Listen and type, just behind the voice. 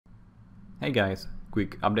Hey guys,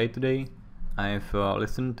 quick update today. I've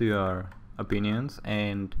listened to your opinions,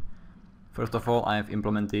 and first of all I've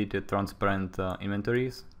implemented transparent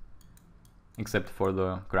inventories, except for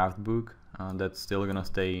the craft book. That's still gonna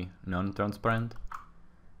stay non-transparent.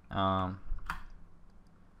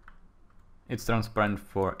 It's transparent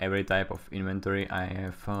for every type of inventory I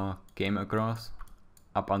have came across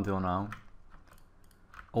up until now.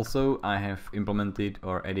 Also, I have implemented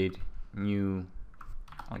or added new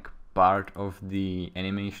part of the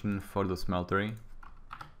animation for the Smeltery,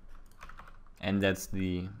 and that's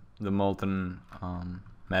the molten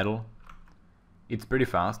metal. It's pretty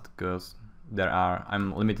fast because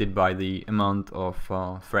I'm limited by the amount of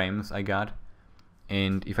frames I got,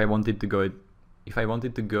 and if I wanted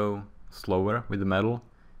to go slower with the metal,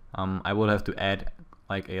 I would have to add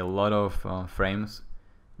like a lot of frames,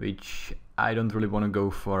 which I don't really want to go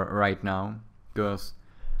for right now because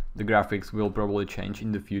the graphics will probably change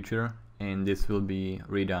in the future and this will be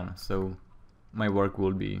redone, so my work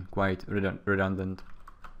will be quite redundant.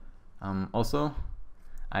 Also,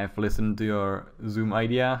 I've listened to your zoom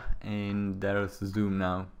idea and there's zoom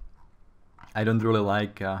now. I don't really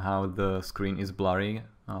like how the screen is blurry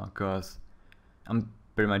because I'm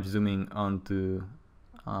pretty much zooming onto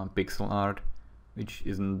pixel art, which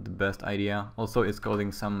isn't the best idea. Also, it's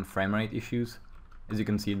causing some frame rate issues. As you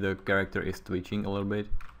can see, the character is twitching a little bit.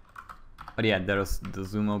 But yeah, there's the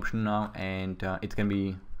zoom option now, and it can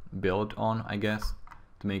be built on, I guess,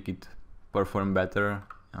 to make it perform better,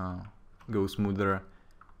 go smoother,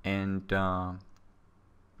 and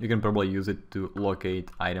you can probably use it to locate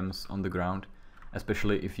items on the ground,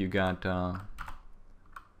 especially if you got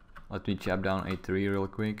let me chop down a tree real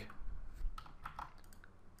quick.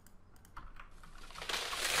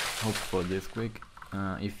 Hope for this quick.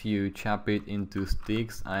 If you chop it into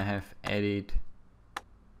sticks,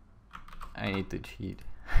 I need to cheat.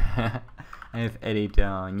 I have added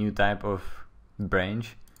a new type of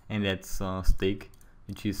branch, and that's stick,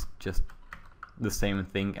 which is just the same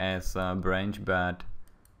thing as branch, but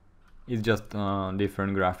it's just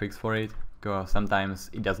different graphics for it, because sometimes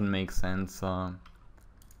it doesn't make sense to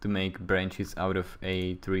make branches out of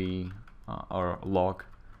a tree or log.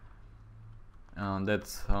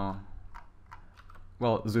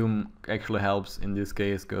 Well, zoom actually helps in this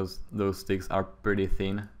case because those sticks are pretty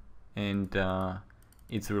thin, and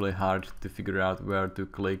it's really hard to figure out where to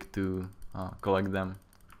click to collect them.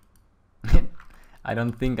 I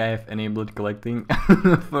don't think I have enabled collecting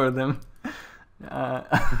for them.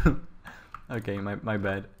 Okay, my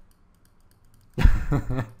bad.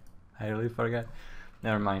 I really forgot.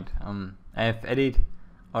 Never mind.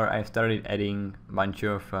 I've started adding a bunch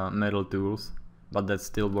of metal tools, but that's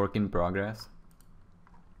still work in progress.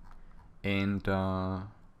 And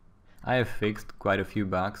I have fixed quite a few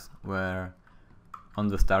bugs where on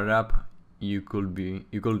the startup you could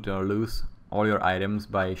lose all your items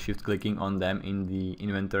by shift clicking on them in the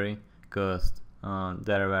inventory, because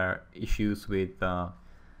there were issues with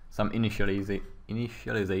some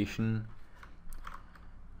initialization,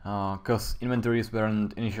 because inventories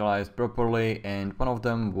weren't initialized properly, and one of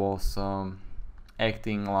them was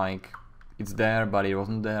acting like it's there but it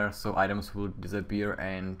wasn't there, so items would disappear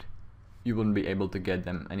and you wouldn't be able to get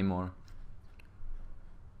them anymore.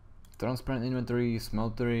 Transparent inventory,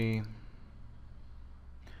 Smeltery.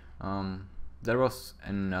 There was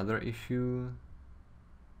another issue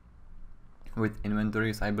with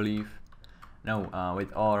inventories, I believe. No,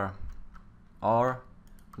 with ore. Ore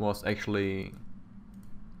was actually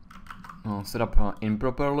set up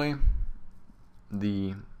improperly.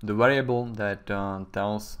 The variable that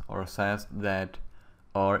tells or says that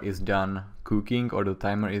ore is done cooking, or the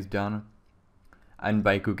timer is done, and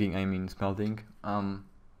by cooking I mean smelting,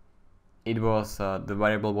 it was the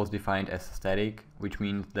variable was defined as static, which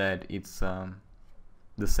means that it's the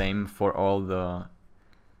same for all the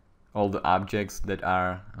objects that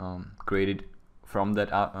are created from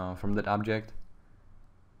that object.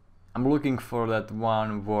 I'm looking for that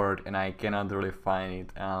one word and I cannot really find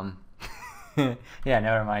it. Yeah,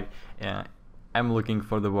 never mind. Yeah, I'm looking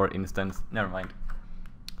for the word instance. Never mind.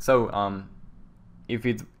 So if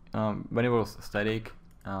it when it was static,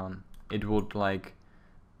 it would like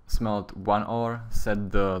smelt one ore,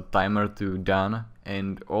 set the timer to done,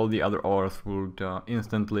 and all the other ores would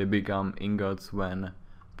instantly become ingots when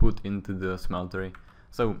put into the smeltery.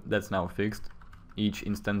 So that's now fixed. Each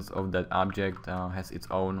instance of that object has its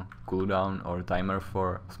own cooldown or timer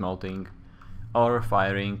for smelting or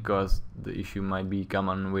firing, because the issue might be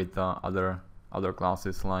common with other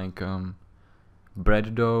classes like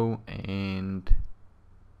bread dough and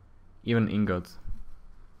even ingots.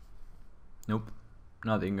 Nope,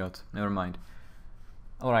 not ingots, never mind.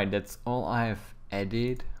 Alright, that's all I've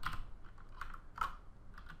added.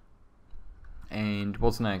 And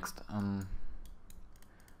what's next?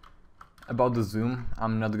 About the zoom,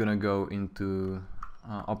 I'm not gonna go into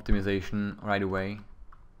optimization right away.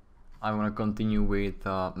 I want to continue with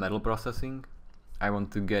metal processing. I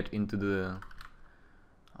want to get into the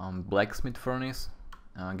blacksmith furnace,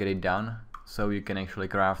 get it done, so you can actually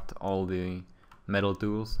craft all the metal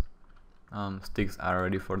tools. Sticks are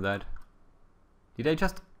ready for that. Did I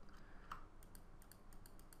just...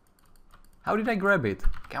 How did I grab it?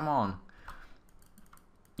 Come on.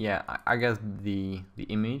 Yeah, I guess the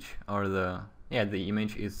image or the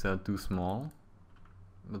image is too small,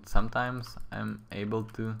 but sometimes I'm able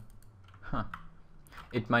to. Huh.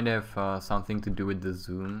 It might have something to do with the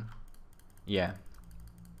zoom. Yeah.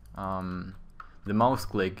 The mouse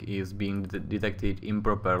click is being detected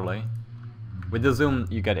improperly. With the zoom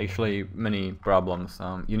you get actually many problems.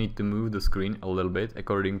 You need to move the screen a little bit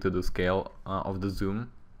according to the scale of the zoom.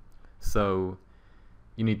 So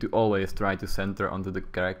you need to always try to center onto the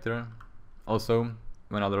character. Also,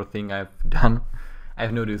 one other thing I've done,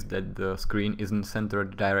 I've noticed that the screen isn't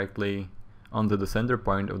centered directly onto the center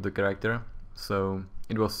point of the character, so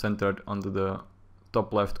it was centered onto the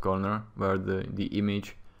top left corner where the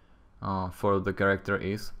image for the character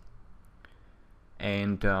is,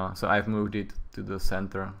 and so I've moved it to the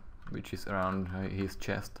center, which is around his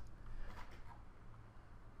chest.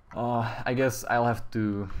 I guess I'll have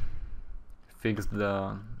to fix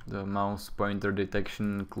the mouse pointer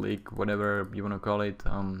detection, click, whatever you want to call it,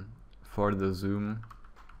 for the zoom,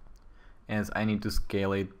 as I need to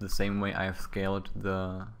scale it the same way I've scaled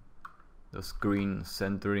the screen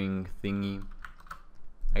centering thingy.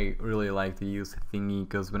 I really like to use thingy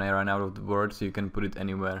because when I run out of the words you can put it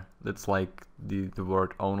anywhere. That's like the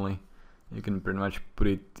word only. You can pretty much put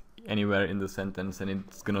it anywhere in the sentence and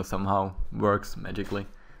it's gonna somehow works magically.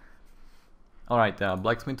 Alright,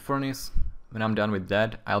 blacksmith furnace. When I'm done with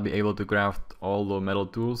that, I'll be able to craft all the metal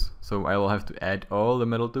tools, so I will have to add all the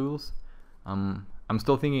metal tools. I'm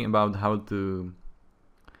still thinking about how to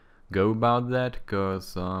go about that,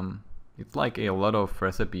 because it's like a lot of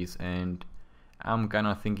recipes and I'm kind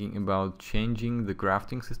of thinking about changing the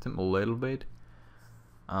crafting system a little bit.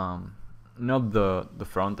 Not the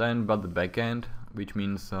front end, but the back end, which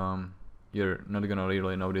means you're not gonna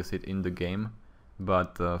really notice it in the game,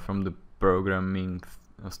 but from the programming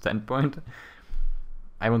standpoint,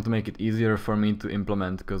 I want to make it easier for me to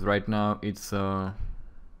implement, because right now it's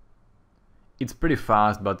pretty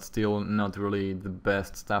fast, but still not really the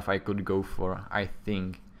best stuff I could go for, I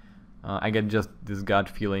think. I get just this gut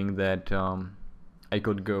feeling that I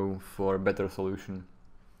could go for a better solution.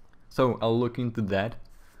 So I'll look into that.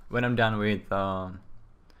 When I'm done with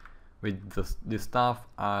this stuff,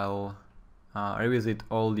 I'll revisit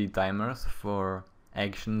all the timers for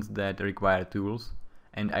actions that require tools,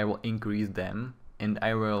 and I will increase them, and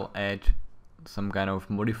I will add some kind of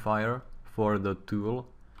modifier for the tool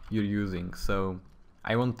you're using. So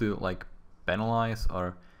I want to like penalize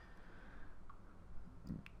or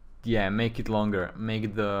make it longer,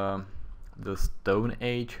 make the Stone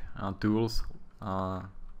Age tools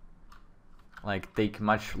like take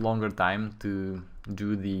much longer time to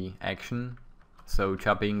do the action. So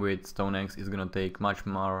chopping with stone axe is gonna take much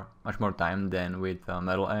more time than with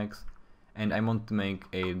metal axe, and I want to make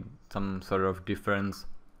some sort of difference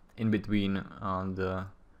in between the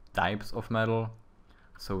types of metal.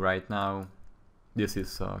 So right now this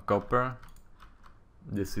is copper,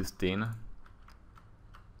 this is tin,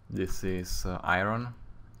 this is iron,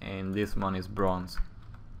 and this one is bronze.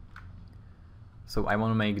 So I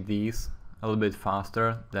want to make these a little bit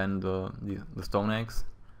faster than the stone axe,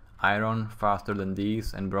 iron faster than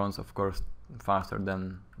these, and bronze of course faster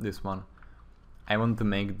than this one. I want to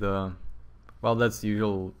make that's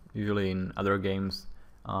usually in other games.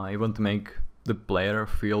 I want to make the player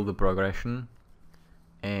feel the progression,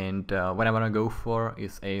 and what I want to go for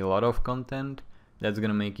is a lot of content that's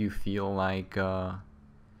gonna make you feel like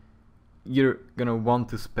you're gonna want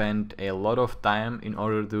to spend a lot of time in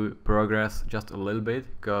order to progress just a little bit,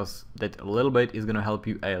 because that a little bit is gonna help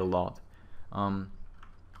you a lot. I'm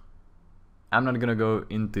not gonna go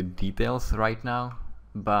into details right now,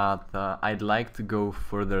 but I'd like to go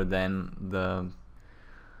further than the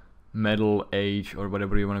metal age or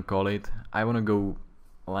whatever you want to call it. I want to go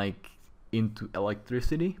like into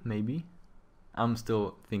electricity, maybe. I'm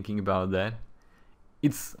still thinking about that.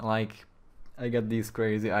 It's like I got these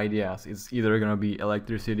crazy ideas. It's either gonna be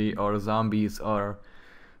electricity or zombies or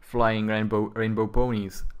flying rainbow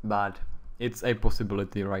ponies, but it's a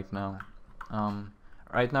possibility right now.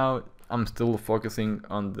 Right now I'm still focusing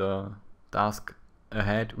on the task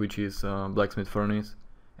ahead, which is blacksmith furnace.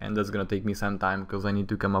 and that's gonna take me some time because I need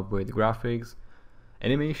to come up with graphics,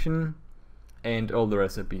 animation, and all the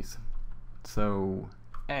recipes. So,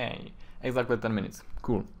 hey, exactly 10 minutes.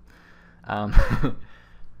 Cool.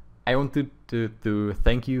 I wanted to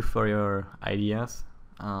thank you for your ideas.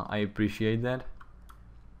 I appreciate that.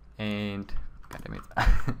 And god damn it.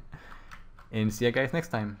 And see you guys next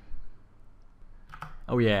time.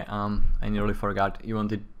 Oh yeah, I nearly forgot. You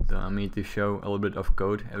wanted me to show a little bit of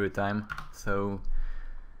code every time. So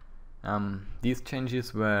these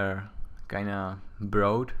changes were kinda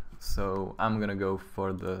broad. So I'm gonna go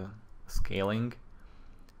for the scaling.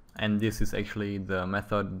 And this is actually the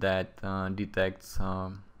method that detects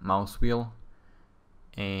mouse wheel,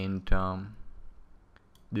 and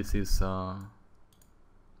this is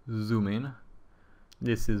zoom in,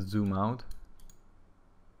 this is zoom out,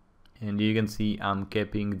 and you can see I'm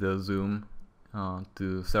capping the zoom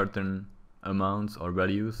to certain amounts or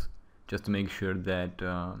values just to make sure that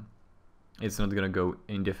it's not gonna go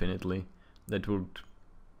indefinitely. That would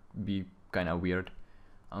be kind of weird.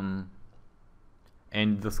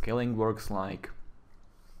 And the scaling works like,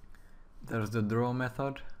 there's the draw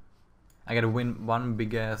method. I gotta win one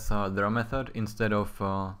big ass draw method instead of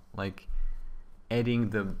like adding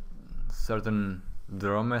the certain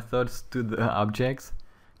draw methods to the objects,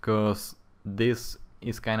 because this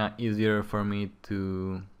is kinda easier for me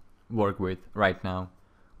to work with right now.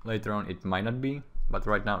 Later on it might not be, but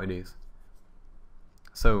right now it is.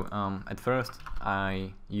 So at first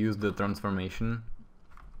I use the transformation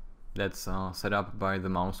that's set up by the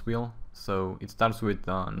mouse wheel. So it starts with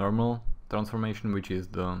normal transformation, which is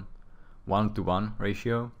the 1:1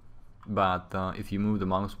 ratio, but if you move the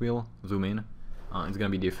mouse wheel, zoom in, it's gonna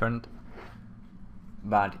be different.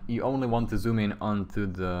 But you only want to zoom in onto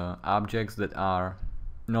the objects that are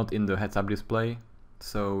not in the heads-up display,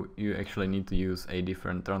 so you actually need to use a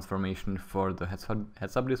different transformation for the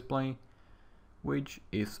heads-up display, which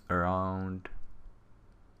is around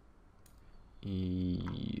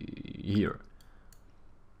here.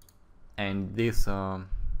 And this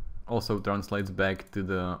also translates back to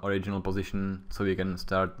the original position, so you can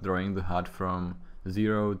start drawing the HUD from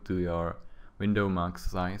 0 to your window max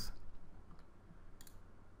size.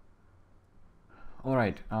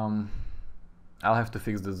 Alright, I'll have to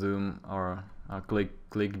fix the zoom or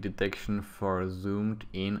click detection for zoomed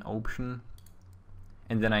in option,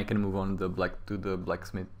 and then I can move on to the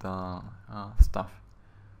blacksmith stuff.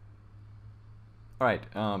 Alright,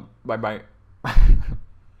 bye bye.